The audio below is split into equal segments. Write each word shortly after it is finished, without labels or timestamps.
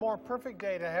more perfect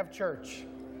day to have church.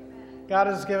 God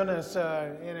has given us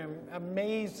an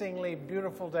amazingly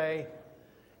beautiful day,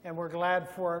 and we're glad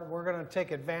for it. We're going to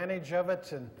take advantage of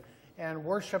it and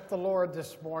worship the Lord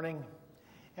this morning,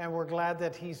 and we're glad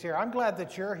that He's here. I'm glad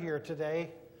that you're here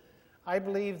today. I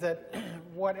believe that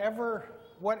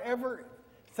whatever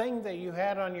thing that you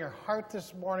had on your heart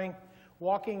this morning,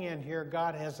 walking in here,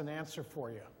 God has an answer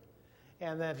for you,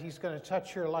 and that He's going to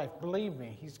touch your life. Believe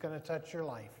me, He's going to touch your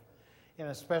life in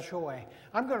a special way.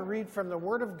 I'm going to read from the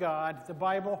Word of God, the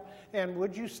Bible, and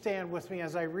would you stand with me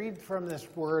as I read from this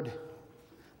Word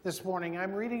this morning?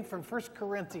 I'm reading from 1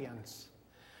 Corinthians.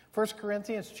 1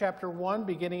 Corinthians chapter 1,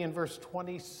 beginning in verse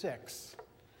 26.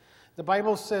 The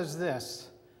Bible says this,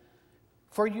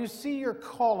 "For you see your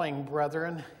calling,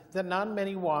 brethren, that not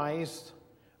many wise,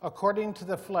 according to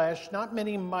the flesh, not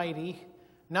many mighty,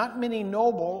 not many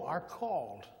noble are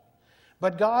called.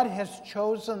 But God has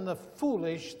chosen the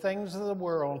foolish things of the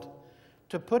world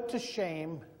to put to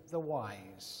shame the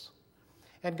wise.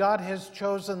 And God has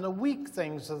chosen the weak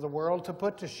things of the world to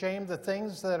put to shame the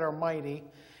things that are mighty,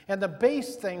 and the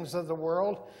base things of the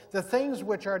world, the things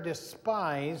which are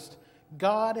despised,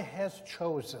 God has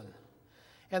chosen.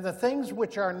 And the things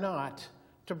which are not,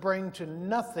 to bring to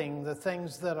nothing the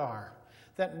things that are,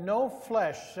 that no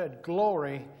flesh should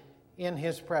glory in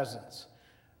His presence.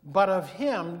 But of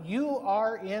Him you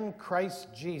are in Christ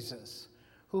Jesus,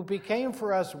 who became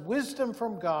for us wisdom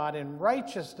from God and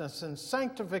righteousness and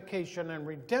sanctification and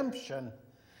redemption.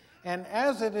 And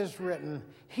as it is written,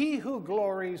 he who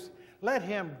glories, let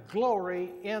him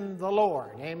glory in the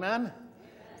Lord." Amen?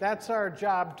 That's our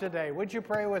job today. Would you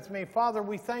pray with me? Father,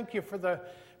 we thank you for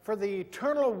the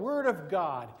eternal Word of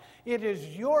God. It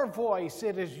is your voice,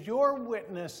 it is your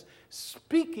witness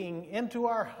speaking into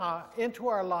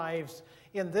our lives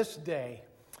in this day.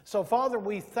 So, Father,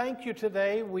 we thank you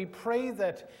today. We pray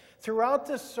that throughout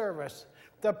this service,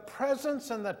 the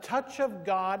presence and the touch of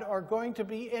God are going to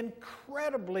be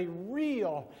incredibly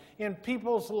real in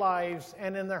people's lives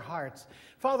and in their hearts.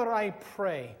 Father, I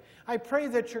pray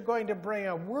that you're going to bring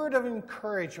a word of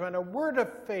encouragement, a word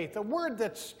of faith, a word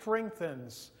that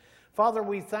strengthens. Father,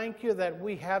 we thank you that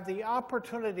we have the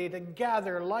opportunity to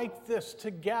gather like this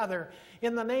together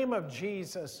in the name of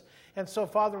Jesus. And so,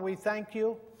 Father, we thank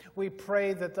you. We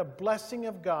pray that the blessing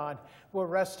of God will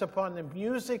rest upon the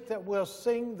music that we'll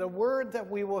sing, the word that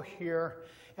we will hear,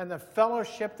 and the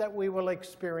fellowship that we will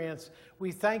experience.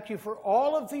 We thank you for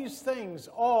all of these things,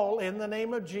 all in the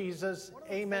name of Jesus.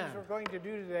 Amen. What we're going to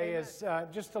do today is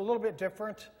just a little bit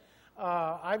different.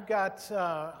 I've got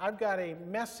a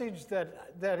message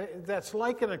that's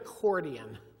like an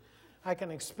accordion. I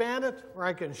can expand it or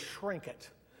I can shrink it,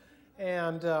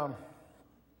 and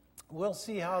we'll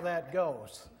see how that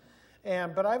goes.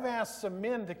 But I've asked some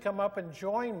men to come up and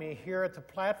join me here at the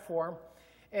platform,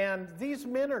 and these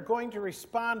men are going to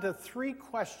respond to three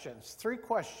questions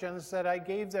that I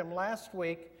gave them last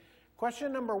week.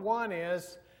 Question number one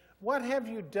is, what have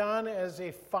you done as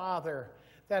a father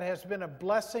that has been a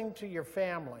blessing to your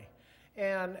family?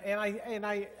 And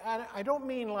I don't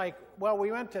mean like, well,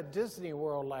 we went to Disney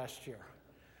World last year.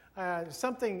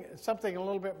 Something a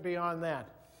little bit beyond that.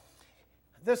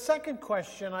 The second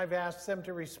question I've asked them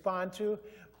to respond to,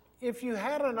 if you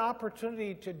had an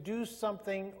opportunity to do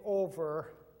something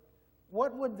over,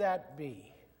 what would that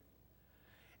be?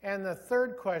 And the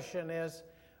third question is,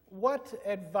 what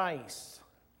advice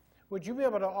would you be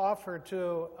able to offer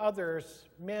to others,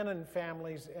 men and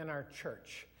families in our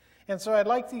church? And so I'd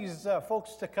like these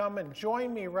folks to come and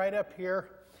join me right up here.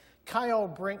 Kyle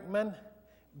Brinkman,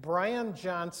 Brian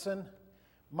Johnson,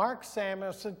 Mark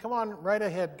Samuelson, come on right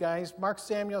ahead, guys. Mark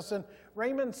Samuelson,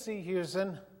 Raymond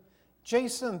Seahusen,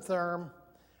 Jason Thurm,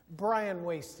 Brian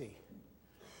Wasty.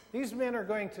 These men are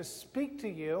going to speak to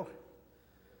you,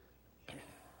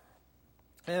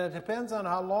 and it depends on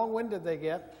how long-winded they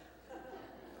get.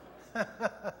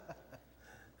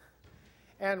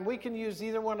 And we can use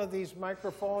either one of these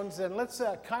microphones. And let's,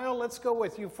 Kyle, let's go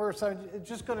with you first. I'm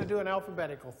just going to do an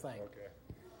alphabetical thing. Okay.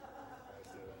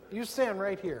 You stand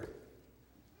right here.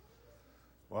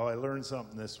 Well, I learned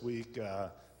something this week,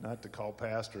 not to call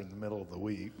Pastor in the middle of the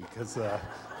week because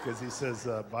he says,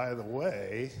 by the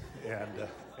way, and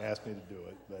asked me to do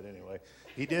it. But anyway,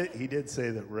 he did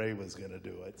say that Ray was going to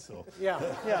do it. So Yeah.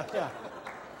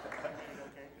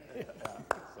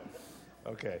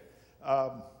 Okay.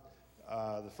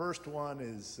 The first one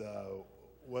is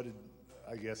what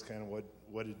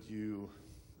did you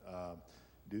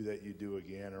do that you do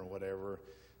again or whatever?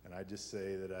 And I just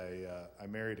say that I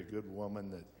married a good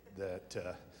woman that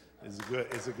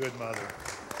is a good mother.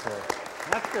 So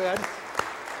That's good.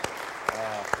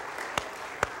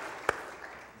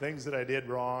 things that I did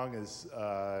wrong is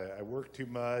I worked too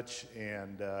much,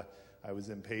 and I was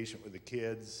impatient with the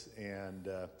kids, and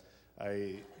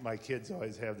my kids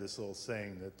always have this little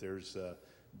saying that there's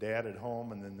dad at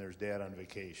home and then there's dad on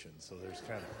vacation. So there's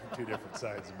kind of two different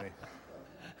sides of me.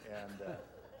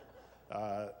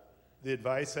 And the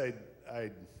advice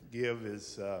I'd give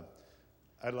is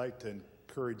I'd like to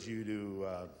encourage you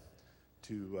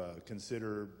to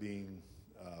consider being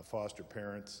foster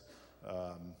parents.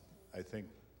 I think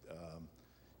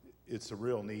it's a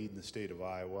real need in the state of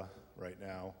Iowa right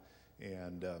now,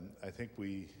 and I think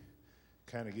we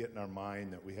kind of get in our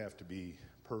mind that we have to be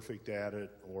perfect at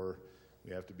it, or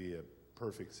we have to be a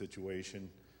perfect situation.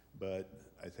 But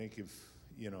I think if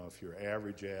you're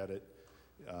average at it,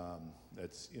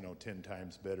 that's 10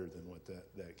 times better than what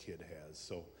that kid has.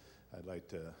 So I'd like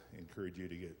to encourage you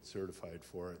to get certified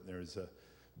for it. And there's a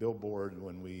billboard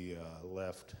when we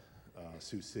left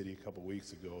Sioux City a couple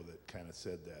weeks ago that kind of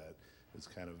said that. It's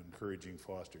kind of encouraging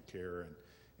foster care,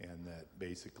 and that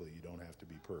basically you don't have to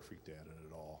be perfect at it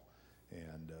at all.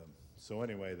 And so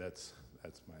anyway, that's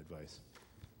my advice.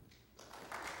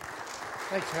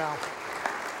 Thanks, Hal.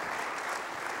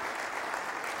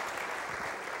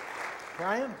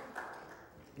 Brian,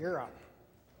 you're up.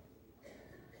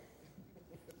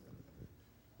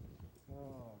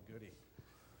 Oh, goody.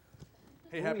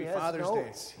 Hey, happy Father's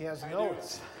Day. He has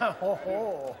notes.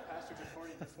 Oh. Pastor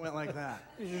Jacory just went like that.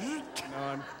 No,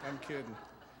 I'm kidding.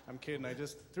 I'm kidding. I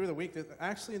just, through the week,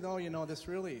 actually, though,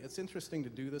 it's interesting to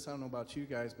do this. I don't know about you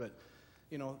guys, but,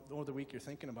 over the week you're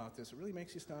thinking about this, it really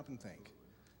makes you stop and think,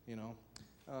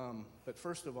 But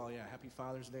first of all, happy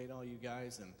Father's Day to all you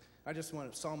guys. And I just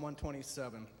want Psalm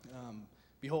 127.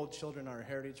 Behold, children are a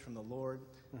heritage from the Lord,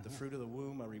 the fruit of the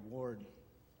womb a reward.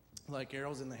 Like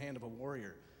arrows in the hand of a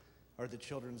warrior are the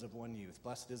children of one youth.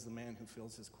 Blessed is the man who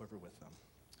fills his quiver with them.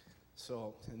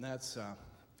 So, and that's, I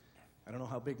don't know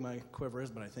how big my quiver is,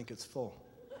 but I think it's full.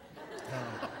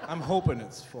 I'm hoping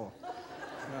it's full.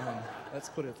 Let's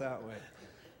put it that way.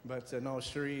 But no,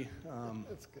 Sheree,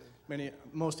 That's good.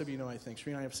 Most of you know, I think. Sheree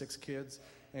and I have 6 kids,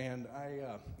 and I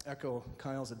echo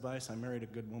Kyle's advice. I married a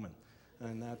good woman,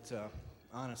 and that,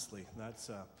 honestly,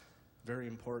 that's very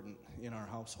important in our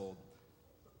household.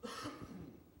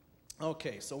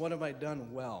 Okay, so what have I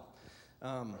done well?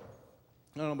 I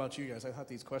don't know about you guys. I thought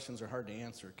these questions are hard to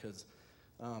answer because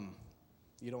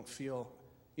you don't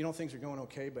things are going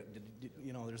okay, but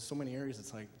there's so many areas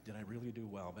it's like, did I really do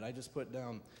well? But I just put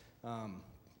down, I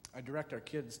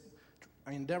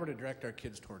endeavor to direct our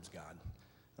kids towards God.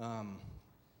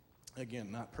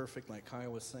 Again, not perfect, like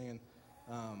Kyle was saying,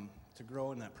 to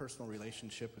grow in that personal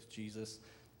relationship with Jesus.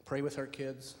 Pray with our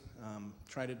kids.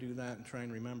 Try to do that and try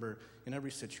and remember in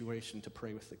every situation to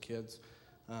pray with the kids.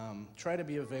 Try to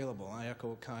be available. I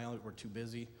echo Kyle, we're too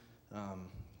busy. I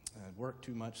work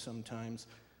too much sometimes.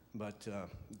 But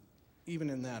even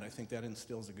in that, I think that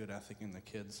instills a good ethic in the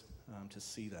kids to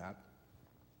see that.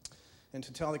 And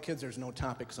to tell the kids there's no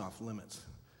topics off limits.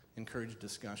 Encourage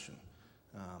discussion.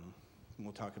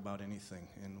 We'll talk about anything,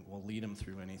 and we'll lead them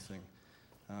through anything.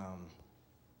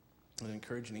 And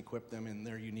encourage and equip them in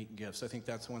their unique gifts. I think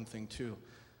that's one thing, too.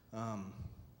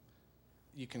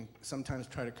 You can sometimes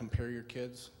try to compare your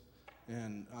kids,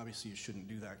 and obviously you shouldn't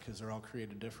do that because they're all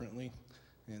created differently,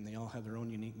 and they all have their own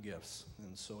unique gifts.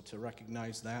 And so to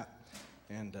recognize that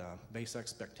and base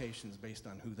expectations based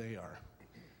on who they are.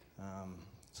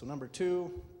 So number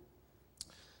 2,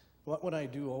 what would I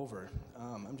do over?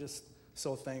 I'm just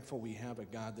so thankful we have a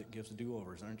God that gives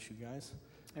do-overs, aren't you guys?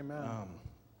 Amen.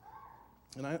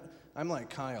 And I'm like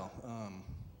Kyle.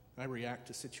 I react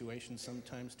to situations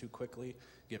sometimes too quickly,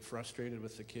 get frustrated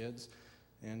with the kids,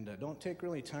 and don't take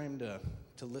really time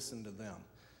to listen to them.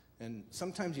 And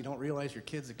sometimes you don't realize your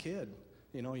kid's a kid.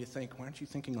 You think, why aren't you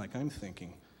thinking like I'm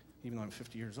thinking, even though I'm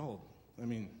 50 years old? I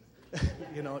mean,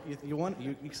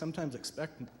 you sometimes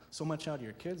expect so much out of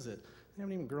your kids that they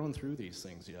haven't even grown through these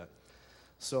things yet.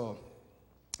 So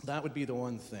that would be the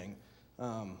one thing.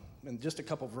 And just a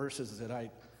couple verses that I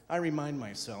remind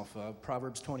myself.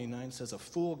 Proverbs 29 says, a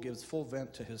fool gives full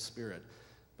vent to his spirit,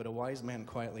 but a wise man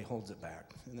quietly holds it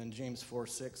back. And then James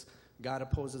 4:6, God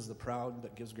opposes the proud,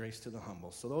 but gives grace to the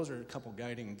humble. So those are a couple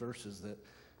guiding verses that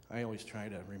I always try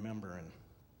to remember and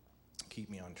keep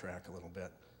me on track a little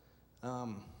bit.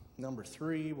 Number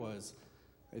 3 was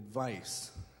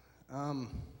advice.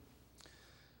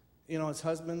 As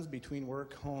husbands, between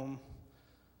work, home,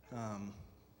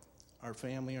 our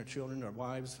family, our children, our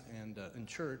wives, and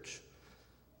church,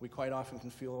 we quite often can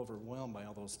feel overwhelmed by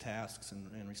all those tasks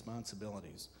and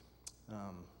responsibilities.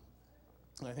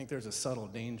 And I think there's a subtle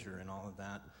danger in all of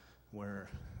that where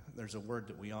there's a word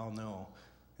that we all know.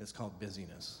 It's called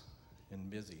busyness. and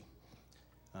busy.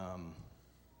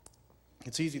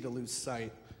 It's easy to lose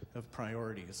sight of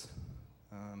priorities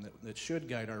that should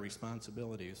guide our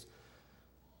responsibilities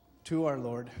to our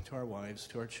Lord, to our wives,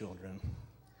 to our children.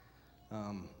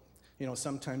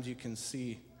 Sometimes you can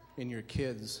see in your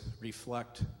kids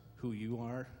reflect who you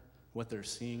are, what they're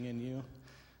seeing in you.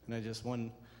 And I just,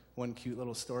 one cute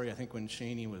little story, I think when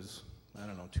Shani was,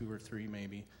 2 or 3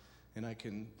 maybe, and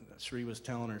Sheree was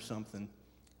telling her something,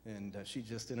 and she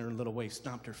just in her little way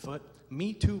stomped her foot.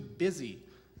 Me too busy.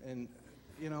 And,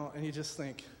 and you just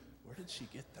think, where did she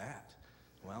get that?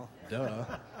 Well, duh,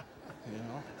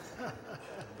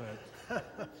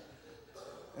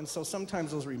 And so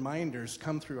sometimes those reminders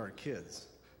come through our kids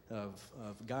of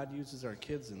God uses our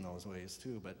kids in those ways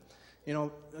too. But, I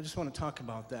just want to talk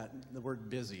about that, the word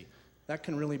busy. That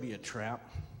can really be a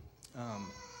trap.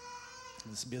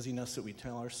 This busyness that we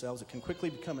tell ourselves, it can quickly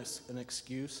become an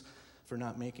excuse for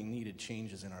not making needed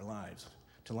changes in our lives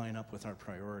to line up with our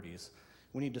priorities.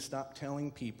 We need to stop telling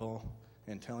people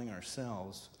and telling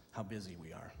ourselves how busy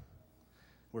we are.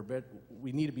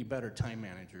 We need to be better time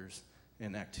managers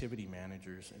and activity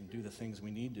managers and do the things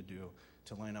we need to do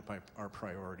to line up our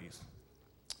priorities.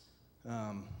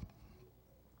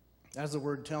 As the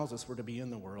word tells us, we're to be in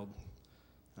the world,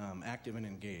 active and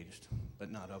engaged,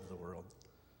 but not of the world.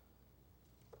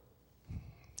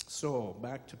 So,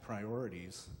 back to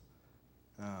priorities.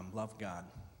 Love God.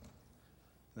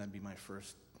 That'd be my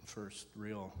first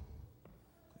real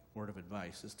word of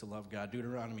advice, is to love God.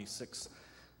 Deuteronomy 6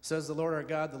 says, "The Lord our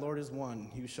God, the Lord is one.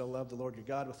 You shall love the Lord your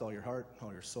God with all your heart,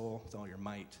 all your soul, with all your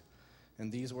might.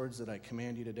 And these words that I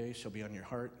command you today shall be on your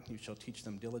heart. You shall teach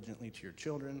them diligently to your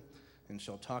children, and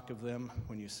shall talk of them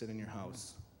when you sit in your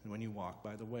house, and when you walk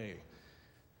by the way,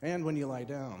 and when you lie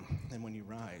down, and when you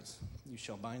rise. You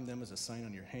shall bind them as a sign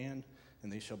on your hand,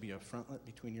 and they shall be a frontlet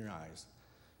between your eyes.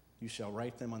 You shall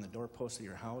write them on the doorposts of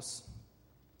your house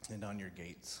and on your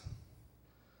gates."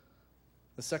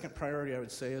 The second priority I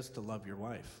would say is to love your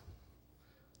wife.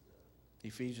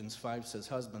 Ephesians 5 says,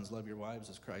 "Husbands, love your wives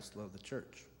as Christ loved the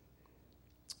church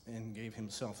and gave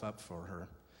himself up for her."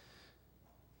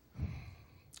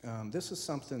 This is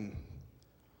something,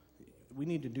 we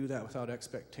need to do that without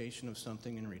expectation of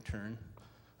something in return.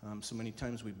 So many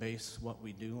times we base what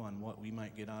we do on what we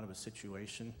might get out of a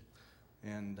situation,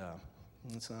 and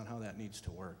that's not how that needs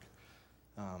to work.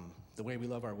 The way we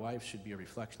love our wives should be a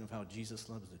reflection of how Jesus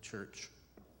loves the church.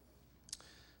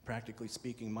 Practically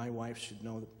speaking, my wife should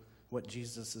know what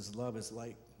Jesus' love is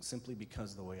like simply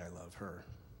because of the way I love her.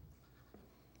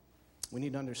 We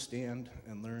need to understand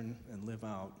and learn and live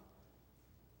out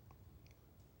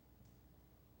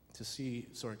to see,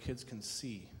 so our kids can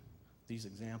see these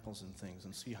examples and things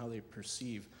and see how they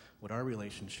perceive what our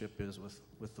relationship is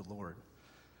with the Lord.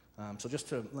 So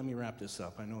let me wrap this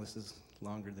up. I know this is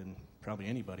longer than probably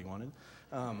anybody wanted.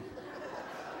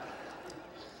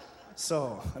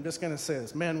 So I'm just going to say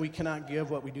this. Men, we cannot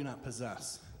give what we do not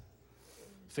possess.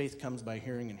 Faith comes by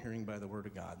hearing, and hearing by the word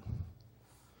of God.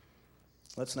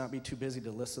 Let's not be too busy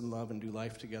to listen, love, and do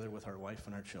life together with our wife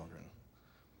and our children.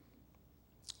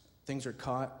 Things are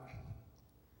caught,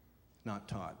 not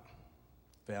taught.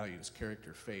 Values,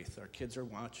 character, faith. Our kids are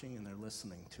watching and they're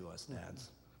listening to us, dads.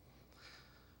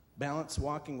 Balance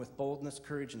walking with boldness,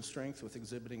 courage, and strength with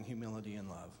exhibiting humility and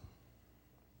love.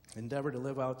 Endeavor to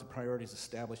live out the priorities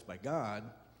established by God,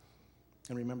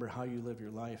 and remember how you live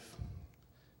your life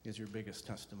is your biggest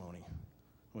testimony,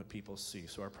 what people see.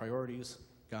 So our priorities,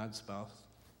 God, spouse,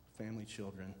 family,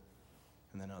 children,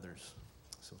 and then others.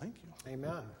 So thank you.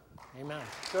 Amen. Amen.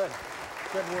 Good.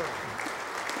 Good word.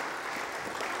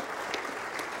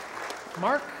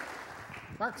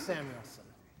 Mark Samuelson.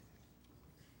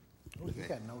 Oh, you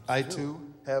got notes. I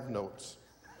too have notes.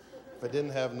 If I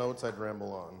didn't have notes, I'd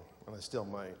ramble on, and I still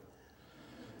might.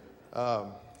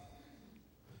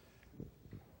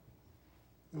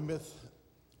 Myth,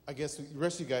 I guess the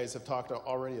rest of you guys have talked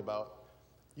already about,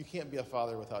 you can't be a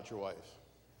father without your wife.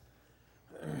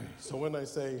 So when I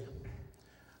say,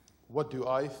 what do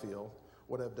I feel,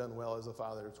 what I've done well as a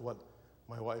father, it's what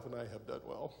my wife and I have done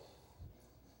well.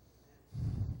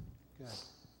 Good.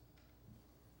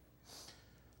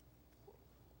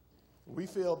 We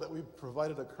feel that we've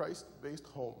provided a Christ-based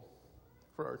home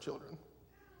for our children.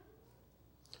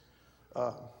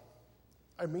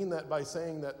 I mean that by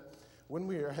saying that when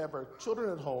we have our children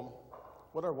at home,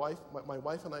 what my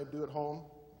wife and I do at home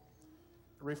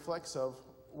reflects of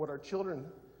what our children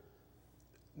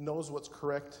knows what's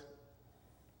correct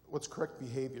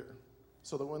behavior.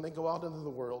 So that when they go out into the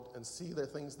world and see the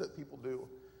things that people do,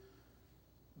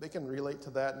 they can relate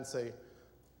to that and say,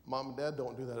 Mom and Dad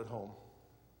don't do that at home.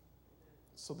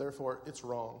 So therefore, it's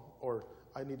wrong. Or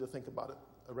I need to think about it.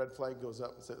 A red flag goes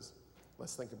up and says,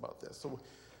 let's think about this. So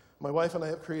my wife and I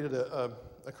have created a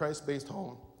Christ-based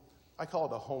home. I call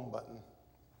it a home button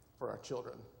for our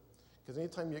children. Because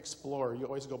anytime you explore, you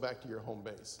always go back to your home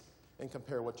base and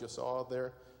compare what you saw out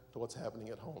there to what's happening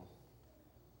at home.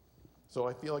 So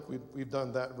I feel like we've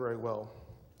done that very well.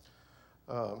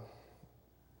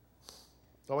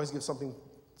 Always give something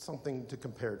to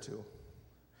compare to.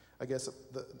 I guess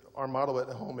our motto at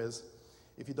home is,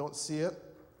 if you don't see it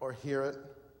or hear it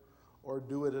or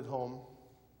do it at home,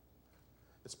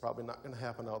 it's probably not going to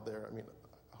happen out there. I mean,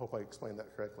 I hope I explained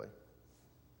that correctly.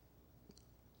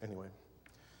 Anyway,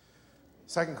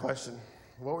 second question,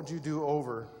 what would you do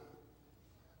over?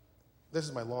 This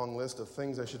is my long list of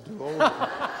things I should do over.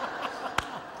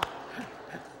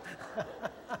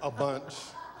 A bunch.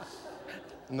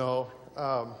 No.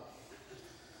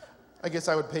 I guess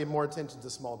I would pay more attention to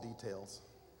small details.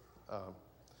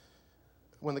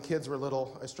 When the kids were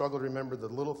little, I struggled to remember the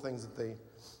little things the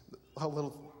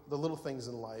little things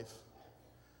in life.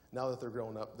 Now that they're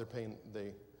grown up,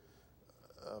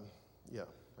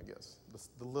 I guess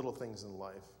the little things in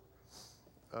life.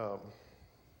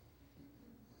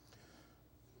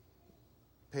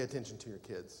 Pay attention to your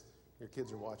kids. Your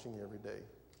kids are watching you every day.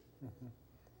 Mm-hmm.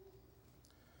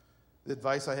 The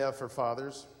advice I have for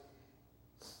fathers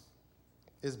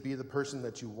is be the person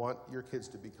that you want your kids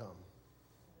to become.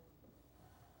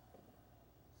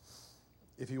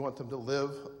 If you want them to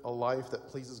live a life that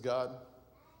pleases God,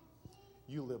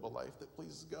 you live a life that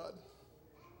pleases God.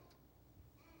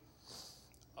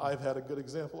 I've had a good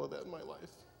example of that in my life.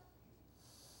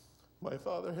 My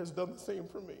father has done the same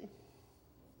for me,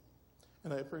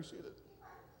 and I appreciate it.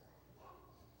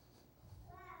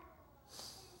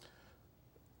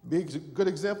 Be a good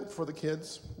example for the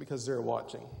kids because they're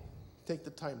watching. Take the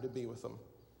time to be with them.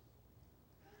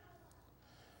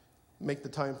 Make the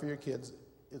time for your kids.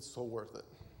 It's so worth it.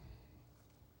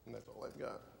 And that's all I've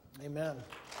got. Amen. Good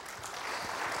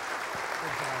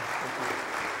job. Thank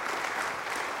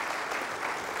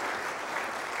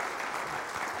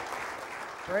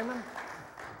you. Raymond?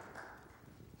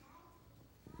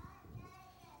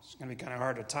 It's going to be kind of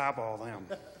hard to top all them.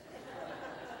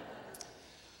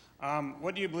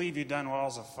 What do you believe you've done well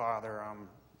as a father?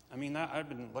 I've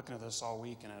been looking at this all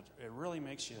week, and it really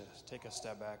makes you take a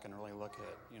step back and really look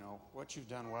at, what you've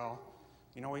done well.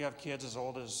 We have kids as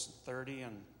old as 30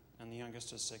 and the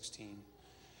youngest is 16.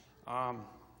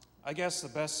 I guess the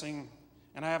best thing,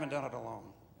 and I haven't done it alone,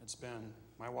 it's been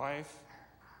my wife,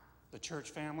 the church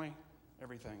family,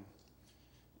 everything.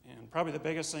 And probably the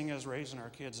biggest thing is raising our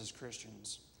kids as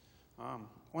Christians.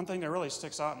 One thing that really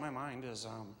sticks out in my mind is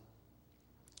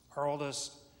our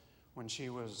oldest,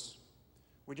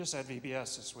 we just had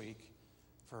VBS this week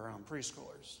for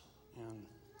preschoolers. And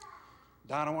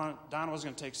Donna was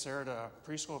going to take Sarah to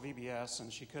preschool VBS,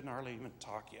 and she couldn't hardly even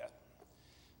talk yet.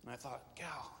 And I thought,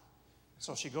 gal.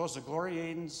 So she goes to Glory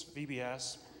Aiden's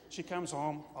VBS. She comes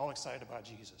home all excited about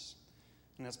Jesus.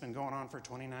 And that's been going on for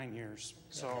 29 years.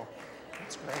 So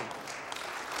it's great.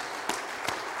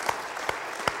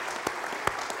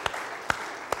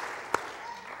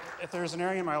 If there's an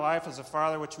area in my life as a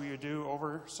father which we would do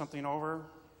something over,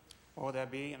 what would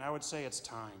that be? And I would say it's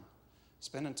time.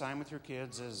 Spending time with your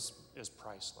kids is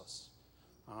priceless.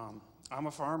 I'm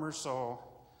a farmer,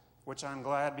 which I'm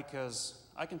glad because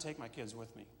I can take my kids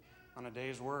with me on a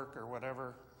day's work or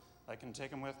whatever. I can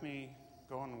take them with me,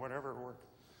 going whatever work.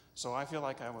 So I feel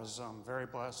like I was very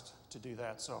blessed to do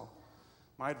that. So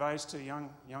my advice to young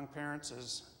parents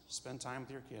is spend time with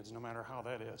your kids, no matter how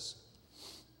that is.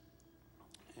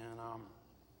 And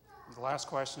the last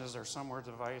question is there some words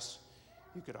of advice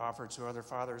you could offer to other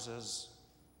fathers is,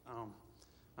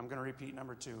 I'm going to repeat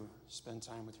number 2, spend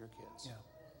time with your kids. Yeah.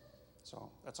 So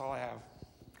that's all I have.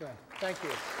 Good. Thank you.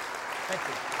 Thank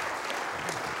you.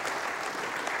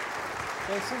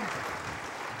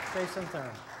 Jason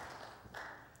Thurman.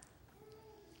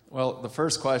 Well, the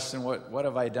first question, what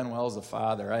have I done well as a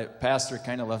father? Pastor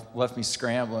kind of left me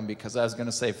scrambling because I was going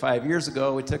to say 5 years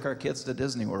ago we took our kids to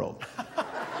Disney World.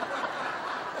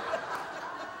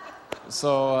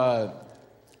 So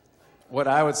what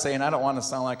I would say, and I don't want to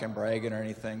sound like I'm bragging or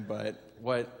anything, but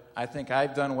what I think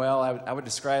I've done well, I would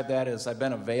describe that as I've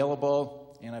been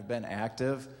available and I've been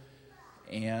active.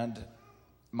 And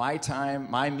my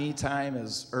me time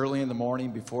is early in the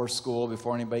morning before school,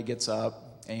 before anybody gets up.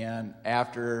 And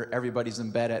after everybody's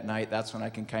in bed at night, that's when I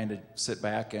can kind of sit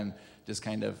back and just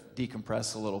kind of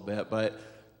decompress a little bit. But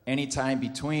anytime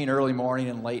between early morning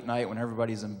and late night when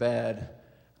everybody's in bed,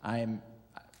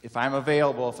 if I'm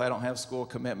available, if I don't have school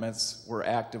commitments, we're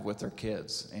active with our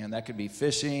kids. And that could be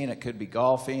fishing, it could be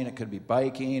golfing, it could be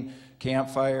biking,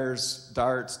 campfires,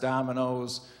 darts,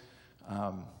 dominoes,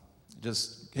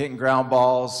 just hitting ground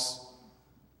balls,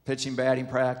 pitching, batting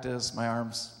practice. My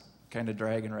arm's kind of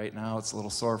dragging right now. It's a little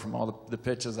sore from all the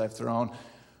pitches I've thrown.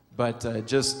 But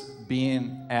just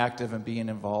being active and being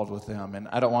involved with them. And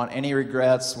I don't want any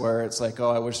regrets where it's like, oh,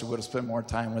 I wish I would have spent more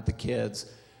time with the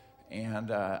kids.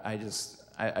 And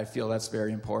I feel that's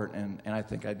very important, and I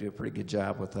think I do a pretty good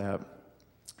job with that.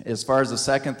 As far as the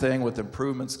second thing with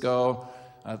improvements go,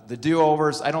 the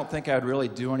do-overs, I don't think I'd really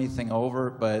do anything over,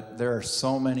 but there are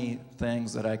so many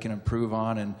things that I can improve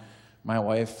on, and my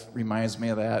wife reminds me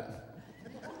of that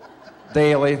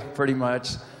daily, pretty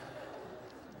much.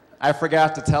 I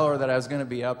forgot to tell her that I was going to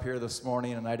be up here this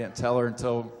morning, and I didn't tell her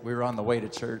until we were on the way to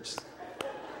church.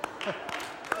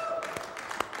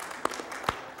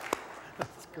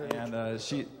 And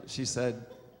she said,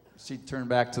 she turned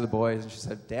back to the boys and she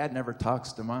said, Dad never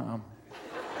talks to Mom.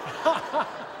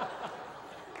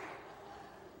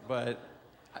 But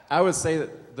I would say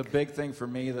that the big thing for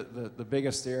me, the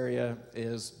biggest area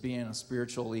is being a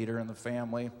spiritual leader in the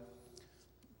family.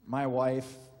 My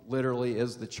wife literally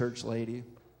is the church lady.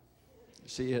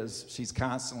 She's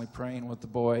constantly praying with the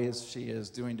boys. She is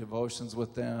doing devotions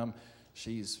with them.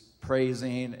 She's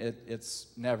praising. It's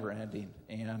never ending.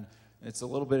 And it's a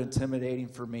little bit intimidating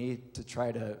for me to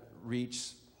try to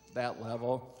reach that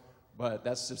level, but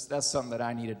that's something that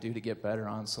I need to do to get better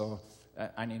on, so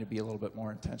I need to be a little bit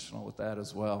more intentional with that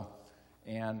as well.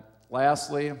 And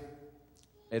lastly,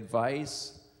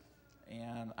 advice,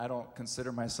 and I don't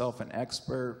consider myself an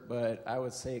expert, but I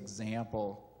would say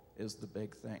example is the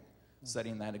big thing,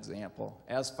 setting that example.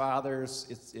 As fathers,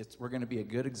 we're going to be a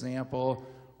good example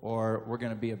or we're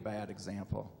going to be a bad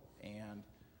example. And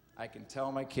I can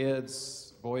tell my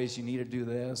kids, boys, you need to do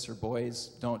this, or boys,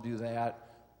 don't do that,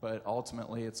 but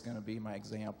ultimately it's going to be my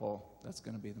example that's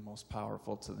going to be the most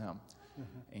powerful to them.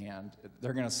 Mm-hmm. And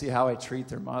they're going to see how I treat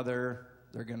their mother.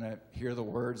 They're going to hear the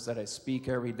words that I speak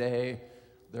every day.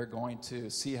 They're going to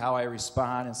see how I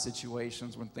respond in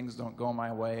situations when things don't go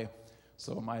my way.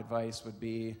 So my advice would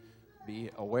be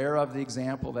aware of the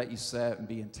example that you set and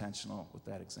be intentional with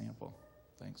that example.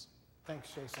 Thanks. Thanks,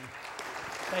 Jason.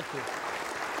 Thank you.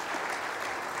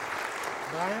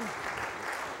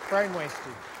 Brian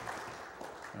Wasty.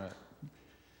 All right.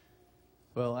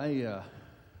 Well, I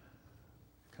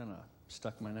kind of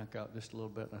stuck my neck out just a little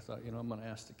bit, and I thought, I'm going to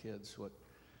ask the kids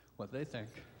what they think.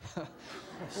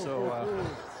 So,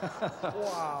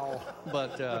 wow.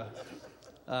 But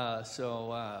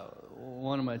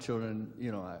one of my children,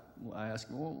 I asked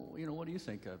him, well, what do you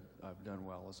think I've done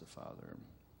well as a father? And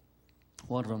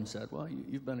one of them said, well,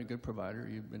 you've been a good provider.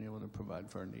 You've been able to provide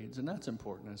for our needs, and that's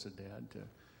important as a dad.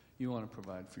 You want to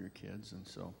provide for your kids, and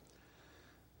so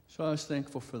I was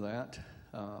thankful for that.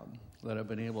 That I've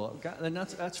been able, and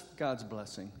that's God's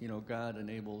blessing. God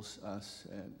enables us,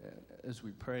 and as we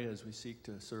pray, as we seek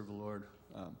to serve the Lord,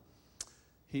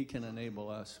 He can enable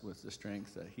us with the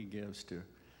strength that He gives to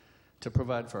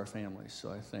provide for our families.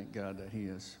 So I thank God that He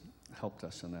has helped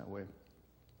us in that way.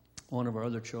 One of our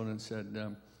other children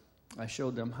said, I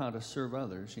showed them how to serve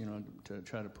others, to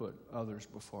try to put others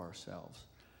before ourselves.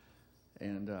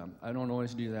 And I don't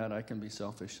always do that. I can be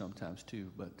selfish sometimes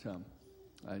too, but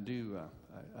I do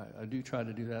try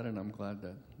to do that, and I'm glad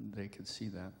that they could see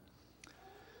that.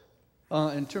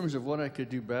 In terms of what I could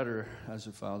do better as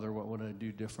a father, what would I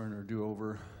do different or do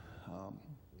over?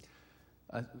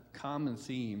 A common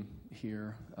theme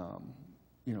here,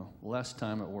 less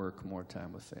time at work, more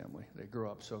time with family. They grow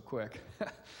up so quick.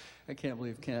 I can't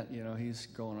believe Kent, he's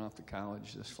going off to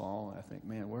college this fall, and I think,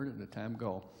 man, where did the time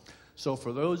go? So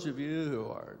for those of you who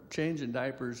are changing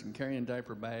diapers and carrying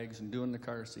diaper bags and doing the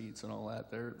car seats and all that,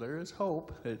 there is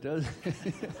hope. It does.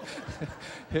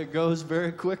 It goes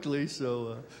very quickly.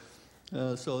 So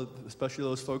especially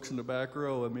those folks in the back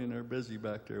row, they're busy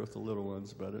back there with the little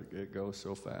ones, but it goes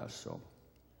so fast. So,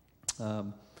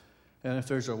 and if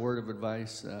there's a word of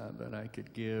advice that I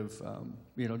could give,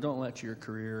 don't let your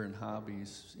career and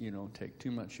hobbies, take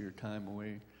too much of your time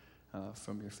away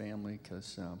from your family,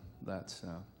 because that's.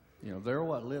 They're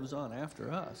what lives on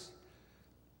after us.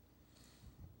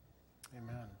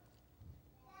 Amen.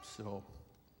 So,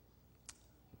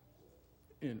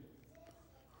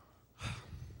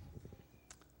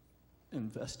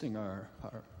 investing our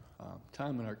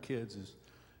time in our kids is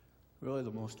really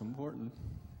our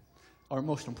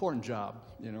most important job,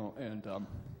 and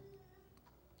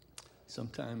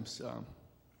sometimes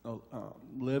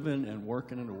living and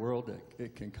working in a world,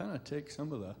 it can kind of take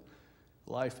some of the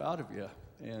life out of you.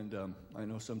 And I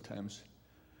know sometimes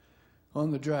on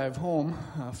the drive home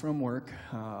from work,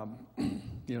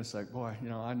 it's like, boy,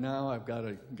 now I've got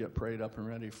to get prayed up and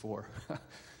ready for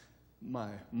my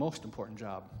most important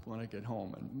job when I get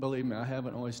home. And believe me, I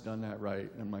haven't always done that right,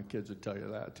 and my kids would tell you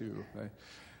that too.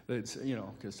 It's,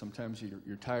 because sometimes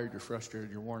you're tired, you're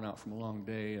frustrated, you're worn out from a long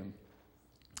day,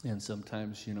 and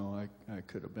sometimes, I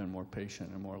could have been more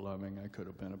patient and more loving. I could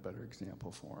have been a better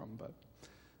example for them, but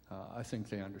I think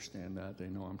they understand that. They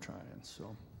know I'm trying.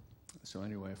 So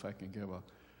anyway, if I can give a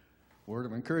word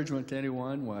of encouragement to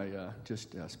anyone, why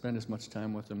just spend as much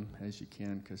time with them as you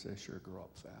can, because they sure grow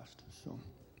up fast. So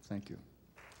thank you.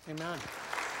 Amen.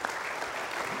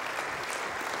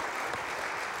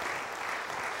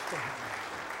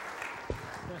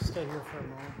 Can I stay here for a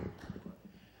moment?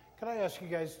 Could I ask you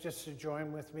guys just to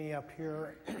join with me up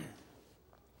here?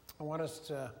 I want us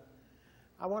to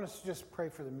just pray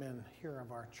for the men here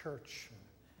of our church.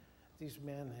 These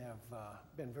men have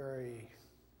been very,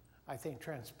 I think,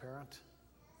 transparent,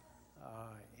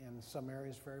 in some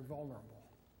areas very vulnerable.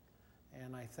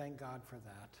 And I thank God for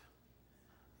that.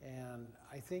 And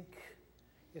I think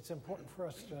it's important for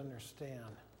us to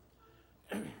understand.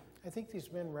 I think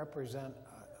these men represent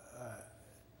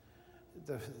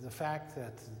the fact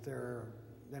that they're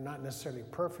not necessarily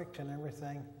perfect in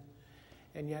everything,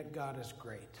 and yet God is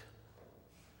great.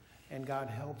 And God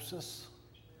helps us.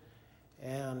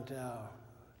 And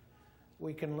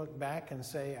we can look back and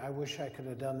say, I wish I could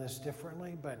have done this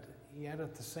differently, but yet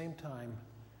at the same time,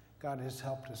 God has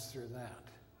helped us through that.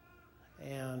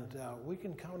 And we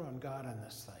can count on God in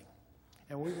this thing.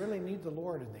 And we really need the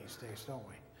Lord in these days, don't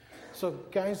we? So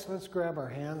guys, let's grab our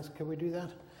hands. Can we do that?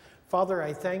 Father,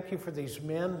 I thank you for these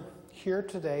men here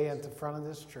today at the front of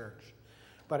this church.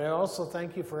 But I also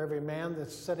thank you for every man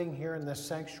that's sitting here in this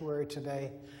sanctuary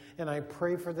today. And I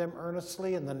pray for them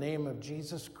earnestly in the name of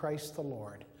Jesus Christ the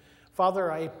Lord.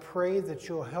 Father, I pray that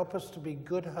you'll help us to be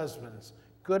good husbands,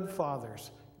 good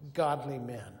fathers, godly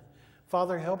men.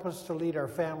 Father, help us to lead our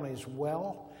families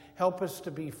well. Help us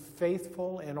to be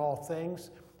faithful in all things.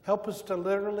 Help us to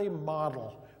literally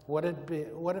model what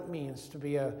it means to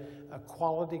be a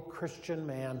quality Christian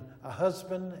man, a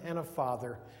husband and a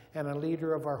father, and a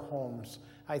leader of our homes.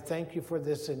 I thank you for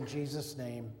this in Jesus'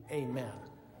 name. Amen.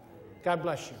 God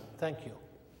bless you. Thank you.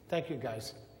 Thank you,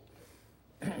 guys.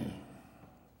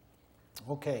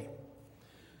 Okay.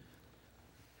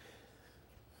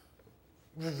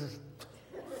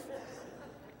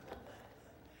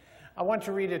 I want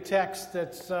to read a text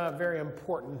that's very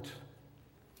important,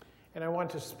 and I want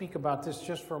to speak about this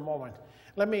just for a moment.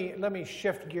 Let me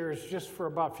shift gears just for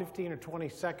about 15 or 20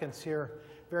 seconds here,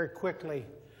 very quickly.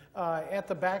 At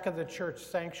the back of the church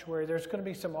sanctuary, there's going to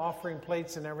be some offering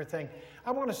plates and everything.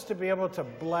 I want us to be able to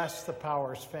bless the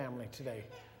Powers family today,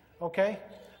 okay?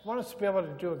 I want us to be able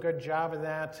to do a good job of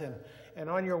that. And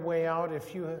on your way out,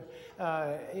 if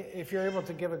you're able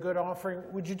to give a good offering,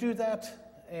 would you do that?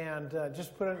 And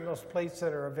just put it in those plates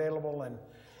that are available.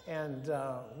 And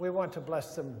we want to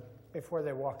bless them before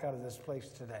they walk out of this place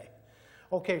today.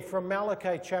 Okay, from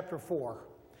Malachi chapter 4.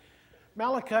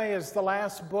 Malachi is the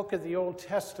last book of the Old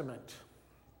Testament.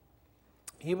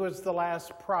 He was the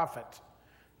last prophet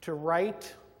to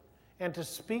write and to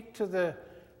speak to the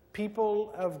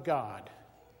people of God.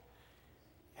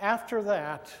 After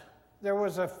that, there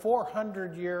was a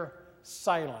 400-year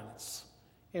silence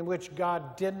in which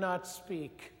God did not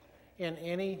speak in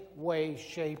any way,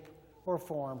 shape, or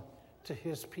form to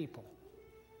his people.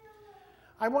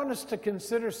 I want us to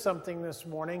consider something this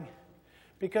morning,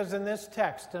 because in this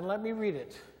text, and let me read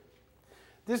it,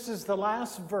 this is the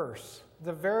last verse,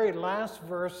 the very last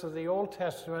verse of the Old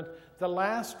Testament, the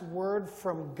last word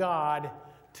from God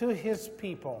to his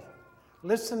people.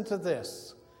 Listen to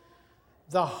this.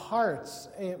 The hearts,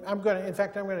 I'm going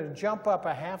to jump up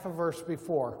a half a verse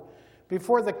before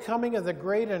the coming of the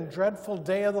great and dreadful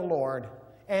day of the Lord,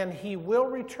 and he will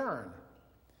return.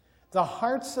 The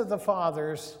hearts of the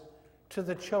fathers to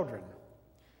the children,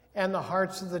 and the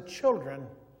hearts of the children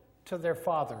to their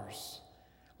fathers,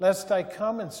 lest I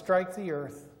come and strike the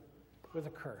earth with a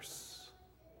curse.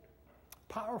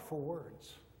 Powerful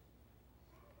words.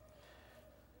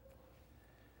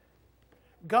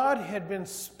 God had been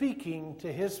speaking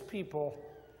to his people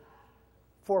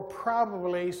for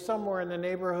probably somewhere in the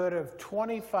neighborhood of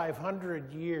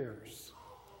 2,500 years.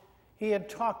 He had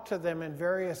talked to them in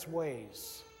various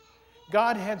ways.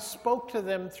 God had spoke to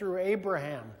them through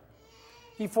Abraham.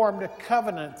 He formed a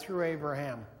covenant through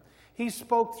Abraham. He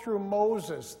spoke through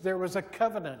Moses. There was a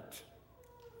covenant.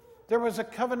 There was a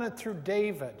covenant through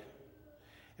David.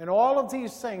 And all of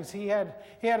these things, he had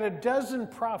a dozen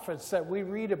prophets that we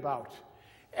read about.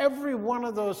 Every one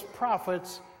of those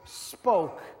prophets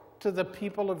spoke to the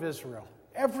people of Israel.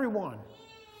 Everyone.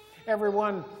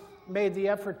 Everyone made the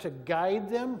effort to guide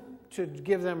them, to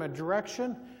give them a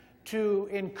direction, to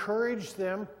encourage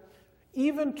them,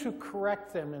 even to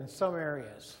correct them in some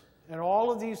areas. And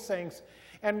all of these things.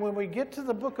 And when we get to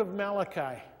the book of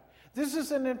Malachi, this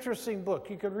is an interesting book.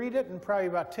 You could read it in probably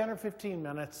about 10 or 15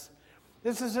 minutes.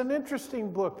 This is an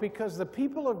interesting book because the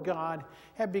people of God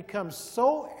have become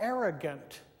so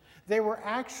arrogant, they were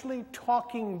actually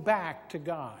talking back to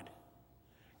God.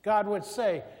 God would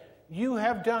say, "You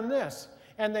have done this."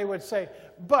 And they would say,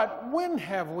 "But when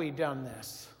have we done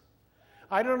this?"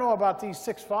 I don't know about these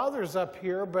 6 fathers up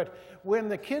here, but when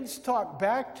the kids talk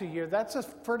back to you, that's a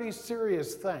pretty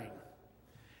serious thing.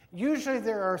 Usually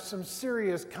there are some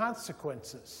serious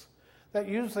consequences that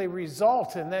usually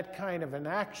result in that kind of an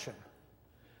action.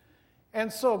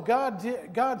 And so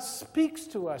God speaks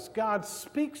to us. God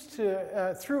speaks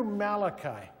through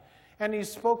Malachi, and he's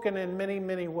spoken in many,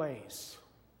 many ways.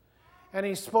 And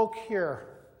he spoke here.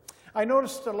 I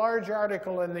noticed a large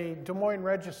article in the Des Moines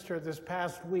Register this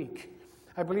past week.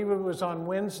 I believe it was on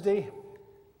Wednesday,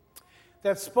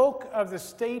 that spoke of the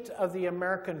state of the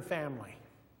American family.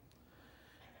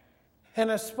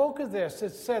 And it spoke of this.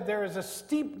 It said there is a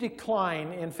steep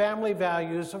decline in family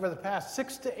values over the past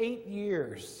 6 to 8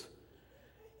 years.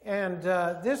 And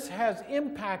this has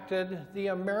impacted the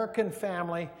American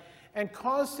family and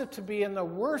caused it to be in the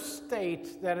worst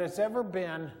state that it's ever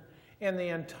been in the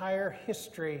entire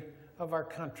history of our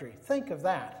country. Think of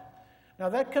that. Now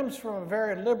that comes from a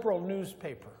very liberal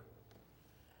newspaper.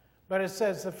 But it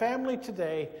says the family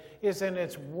today is in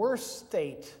its worst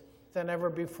state than ever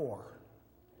before.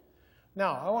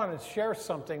 Now, I want to share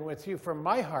something with you from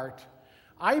my heart.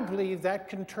 I believe that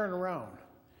can turn around.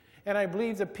 And I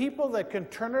believe the people that can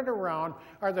turn it around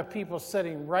are the people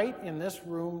sitting right in this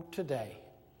room today.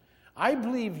 I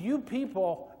believe you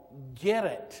people get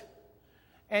it.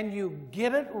 And you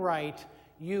get it right.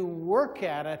 You work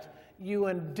at it. You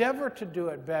endeavor to do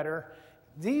it better.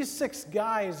 These 6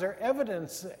 guys are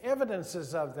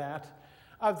evidences of that,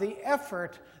 of the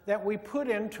effort that we put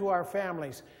into our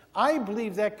families. I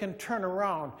believe that can turn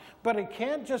around, but it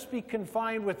can't just be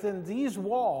confined within these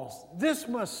walls. This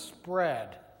must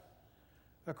spread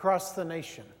across the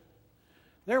nation.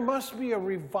 There must be a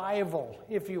revival,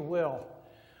 if you will,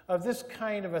 of this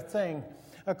kind of a thing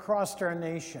across our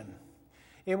nation.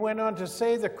 It went on to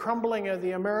say the crumbling of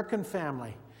the American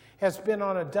family has been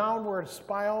on a downward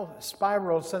spiral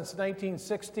since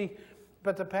 1960,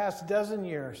 but the past dozen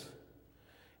years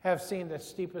have seen the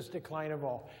steepest decline of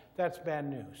all. That's bad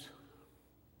news.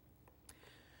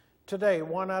 Today,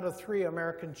 1 out of 3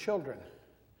 American children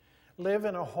live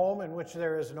in a home in which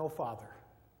there is no father.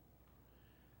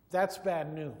 That's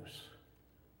bad news.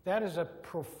 That is a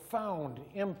profound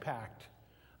impact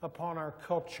upon our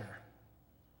culture.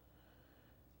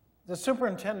 The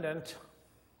superintendent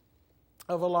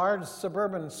of a large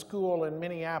suburban school in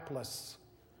Minneapolis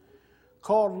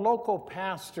called local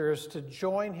pastors to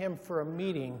join him for a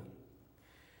meeting.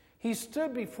 He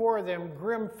stood before them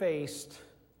grim-faced,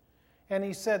 and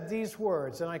he said these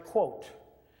words, and I quote,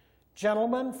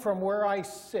 "Gentlemen, from where I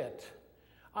sit,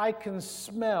 I can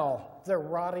smell the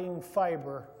rotting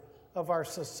fiber of our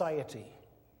society.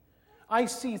 I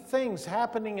see things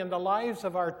happening in the lives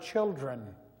of our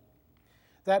children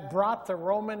that brought the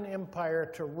Roman Empire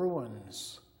to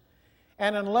ruins.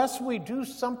 And unless we do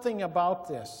something about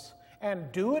this,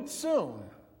 and do it soon,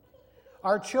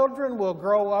 our children will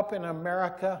grow up in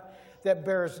America that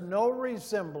bears no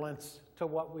resemblance to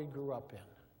what we grew up in."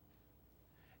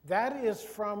 That is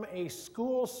from a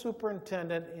school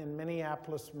superintendent in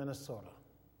Minneapolis, Minnesota,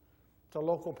 to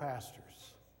local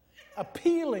pastors,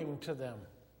 appealing to them,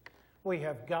 we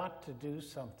have got to do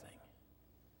something.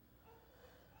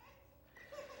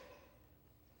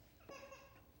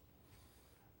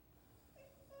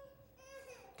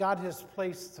 God has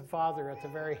placed the father at the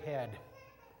very head,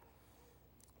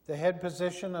 the head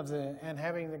position and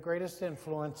having the greatest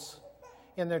influence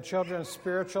in their children's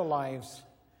spiritual lives.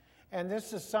 And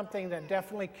this is something that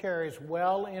definitely carries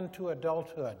well into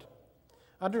adulthood.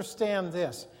 Understand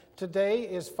this. Today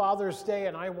is Father's Day,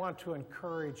 and I want to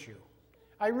encourage you.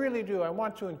 I really do. I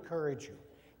want to encourage you.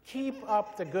 Keep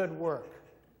up the good work.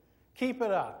 Keep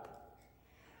it up.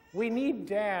 We need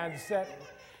dads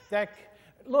that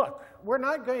look, we're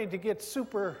not going to get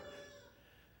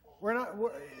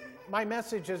my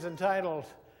message is entitled,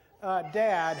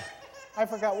 Dad, I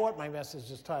forgot what my message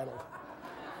is titled.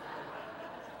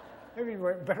 Maybe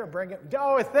we better bring it.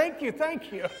 Oh, thank you.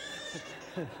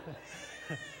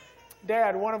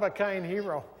 Dad, one-of-a-kind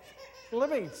hero. Let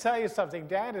me tell you something.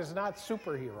 Dad is not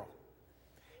superhero.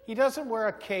 He doesn't wear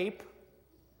a cape.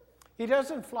 He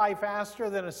doesn't fly faster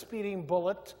than a speeding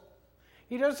bullet.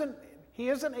 He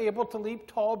isn't able to leap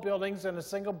tall buildings in a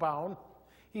single bound.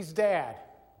 He's Dad.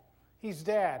 He's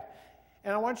Dad.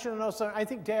 And I want you to know something. I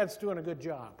think Dad's doing a good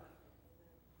job.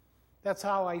 That's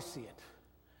how I see it.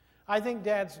 I think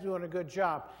Dad's doing a good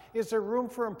job. Is there room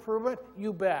for improvement?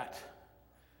 You bet.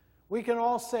 We can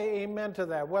all say amen to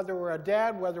that. Whether we're a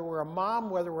dad, whether we're a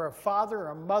mom, whether we're a father or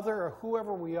a mother or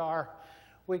whoever we are,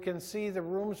 we can see the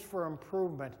rooms for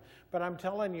improvement. But I'm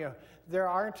telling you, there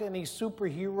aren't any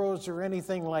superheroes or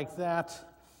anything like that.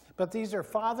 But these are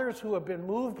fathers who have been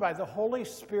moved by the Holy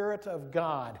Spirit of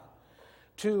God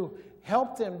to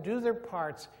help them do their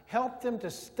parts, help them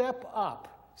to step up,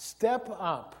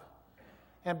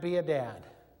 and be a dad.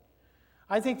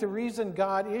 I think the reason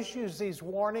God issues these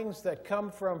warnings that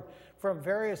come from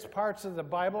various parts of the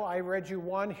Bible, I read you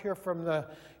one here from the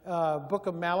book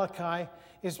of Malachi,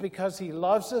 is because he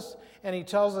loves us and he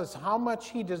tells us how much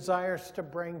he desires to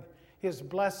bring his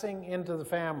blessing into the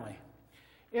family.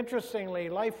 Interestingly,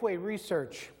 Lifeway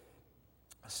Research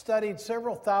studied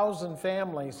several thousand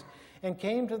families and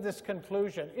came to this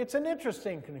conclusion. It's an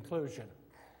interesting conclusion.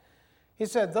 He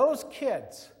said those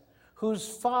kids whose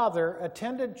father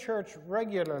attended church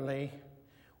regularly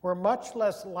were much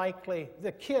less likely,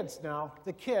 the kids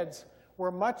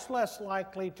were much less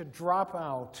likely to drop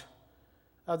out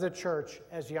of the church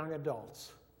as young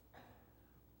adults.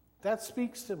 That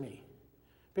speaks to me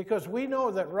because we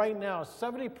know that right now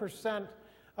 70%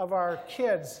 of our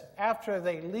kids, after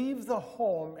they leave the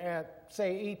home at,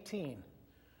 say, 18,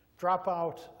 drop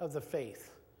out of the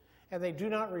faith. And they do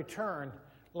not return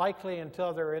likely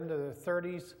until they're into their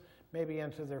 30s, maybe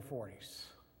into their 40s.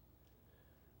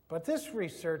 But this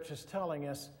research is telling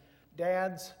us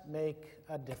dads make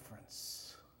a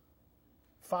difference.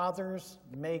 Fathers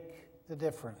make the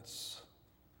difference.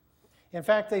 In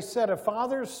fact, they said a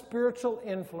father's spiritual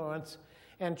influence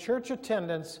and church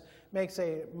attendance makes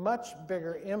a much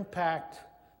bigger impact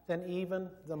than even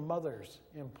the mother's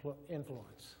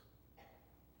influence.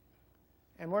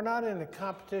 And we're not in a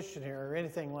competition here or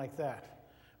anything like that.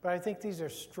 But I think these are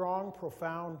strong,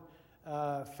 profound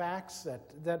facts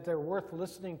that they're worth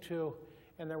listening to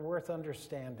and they're worth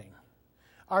understanding.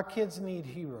 Our kids need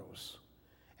heroes.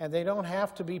 And they don't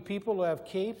have to be people who have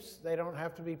capes. They don't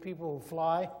have to be people who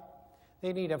fly.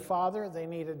 They need a father. They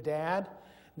need a dad.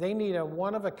 They need a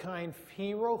one-of-a-kind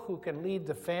hero who can lead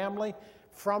the family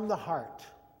from the heart.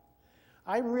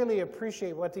 I really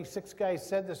appreciate what these 6 guys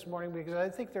said this morning because I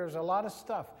think there's a lot of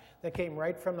stuff that came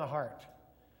right from the heart.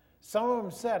 Some of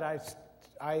them said,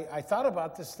 I thought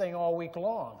about this thing all week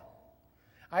long.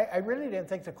 I really didn't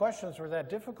think the questions were that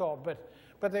difficult,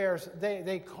 but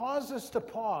they cause us to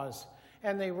pause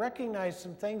and they recognize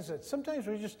some things that sometimes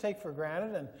we just take for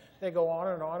granted and they go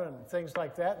on and things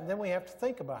like that, and then we have to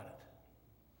think about it.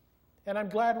 And I'm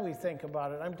glad we think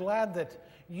about it. I'm glad that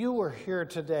you are here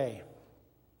today.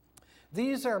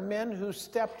 These are men who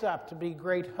stepped up to be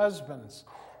great husbands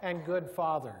and good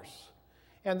fathers.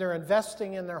 And they're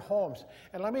investing in their homes.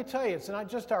 And let me tell you, it's not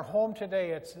just our home today,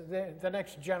 it's the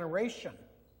next generation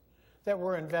that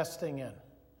we're investing in.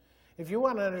 If you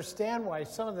want to understand why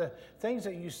some of the things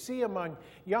that you see among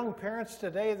young parents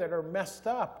today that are messed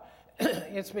up,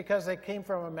 it's because they came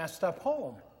from a messed up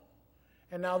home.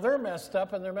 And now they're messed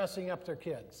up and they're messing up their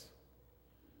kids.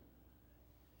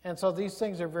 And so these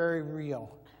things are very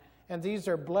real. And these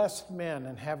are blessed men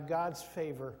and have God's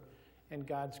favor and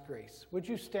God's grace. Would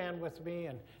you stand with me?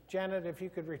 And Janet, if you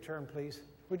could return, please.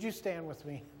 Would you stand with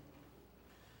me?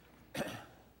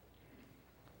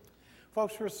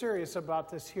 Folks, we're serious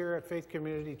about this here at Faith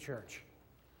Community Church.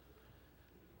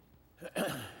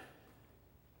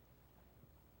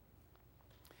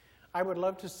 I would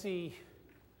love to see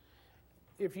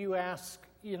if you ask,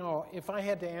 if I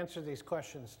had to answer these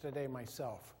questions today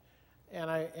myself, and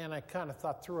I kind of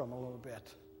thought through them a little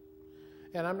bit.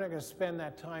 And I'm not going to spend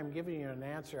that time giving you an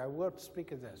answer. I will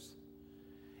speak of this.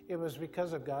 It was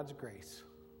because of God's grace.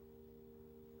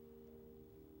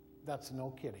 That's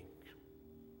no kidding.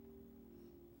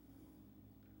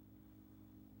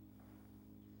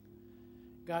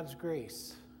 God's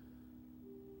grace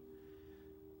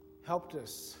helped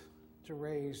us to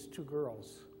raise 2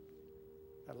 girls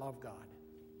that love God.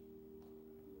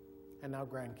 And now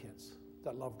grandkids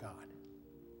that love God.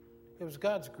 It was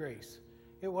God's grace.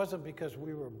 It wasn't because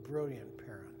we were brilliant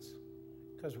parents,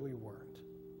 because we weren't.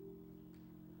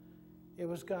 It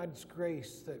was God's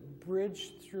grace that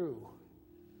bridged through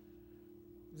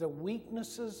the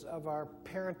weaknesses of our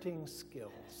parenting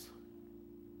skills.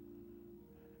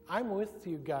 I'm with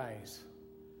you guys.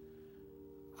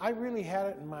 I really had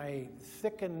it in my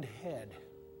thickened head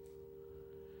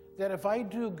that if I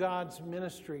do God's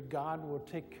ministry, God will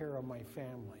take care of my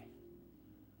family.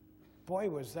 Boy,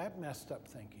 was that messed up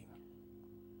thinking.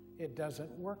 It doesn't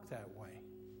work that way.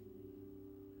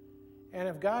 And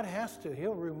if God has to,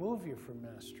 He'll remove you from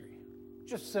ministry.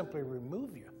 Just simply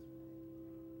remove you.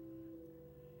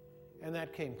 And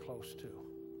that came close too.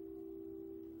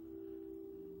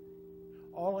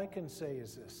 All I can say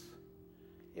is this.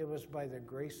 It was by the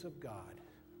grace of God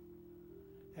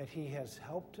that He has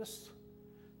helped us,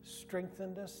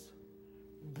 strengthened us,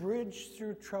 bridged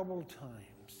through troubled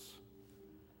times,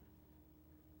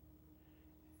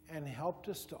 and helped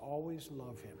us to always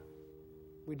love Him.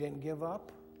 We didn't give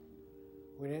up.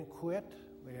 We didn't quit.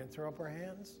 We didn't throw up our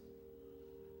hands.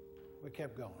 We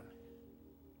kept going.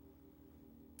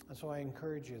 And so I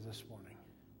encourage you this morning,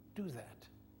 do that.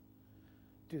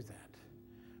 Do that.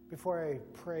 Before I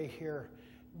pray here,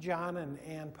 John and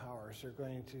Ann Powers are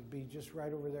going to be just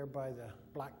right over there by the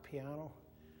black piano.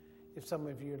 If some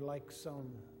of you would like some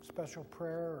special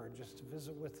prayer or just to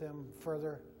visit with them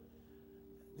further,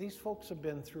 these folks have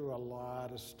been through a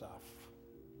lot of stuff.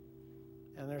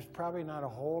 And there's probably not a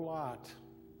whole lot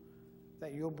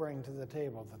that you'll bring to the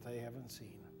table that they haven't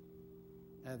seen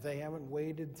and they haven't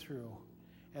waded through.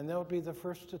 And they'll be the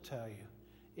first to tell you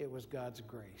it was God's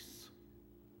grace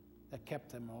that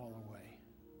kept them all the way,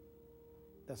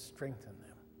 that strengthened them.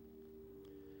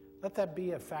 Let that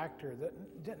be a factor,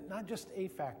 that not just a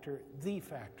factor, the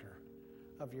factor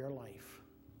of your life.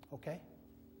 Okay?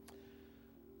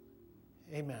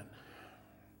 Amen.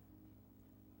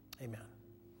 Amen.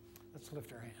 Let's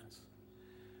lift our hands.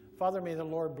 Father, may the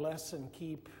Lord bless and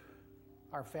keep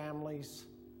our families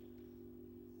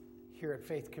here at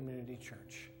Faith Community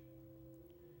Church.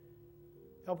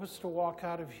 Help us to walk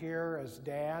out of here as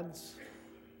dads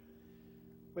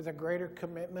with a greater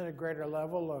commitment, a greater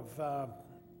level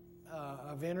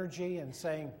of energy, and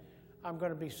saying, I'm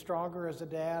going to be stronger as a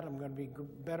dad. I'm going to be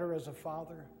better as a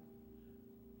father.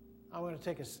 I'm going to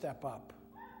take a step up,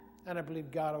 and I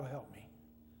believe God will help me.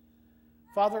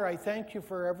 Father, I thank you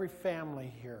for every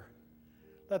family here.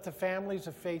 Let the families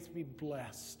of faith be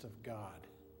blessed of God.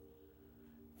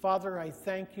 Father, I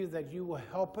thank you that you will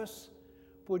help us.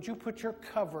 Would you put your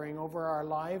covering over our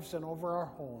lives and over our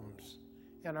homes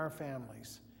and our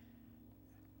families?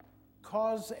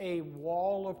 Cause a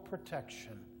wall of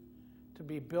protection to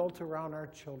be built around our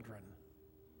children.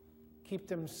 Keep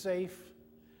them safe,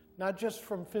 not just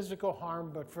from physical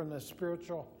harm, but from the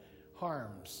spiritual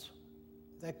harms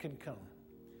that could come.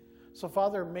 So,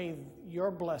 Father, may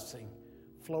your blessing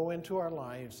flow into our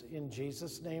lives. In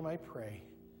Jesus' name I pray.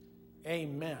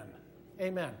 Amen.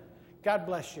 Amen. God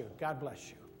bless you. God bless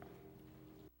you.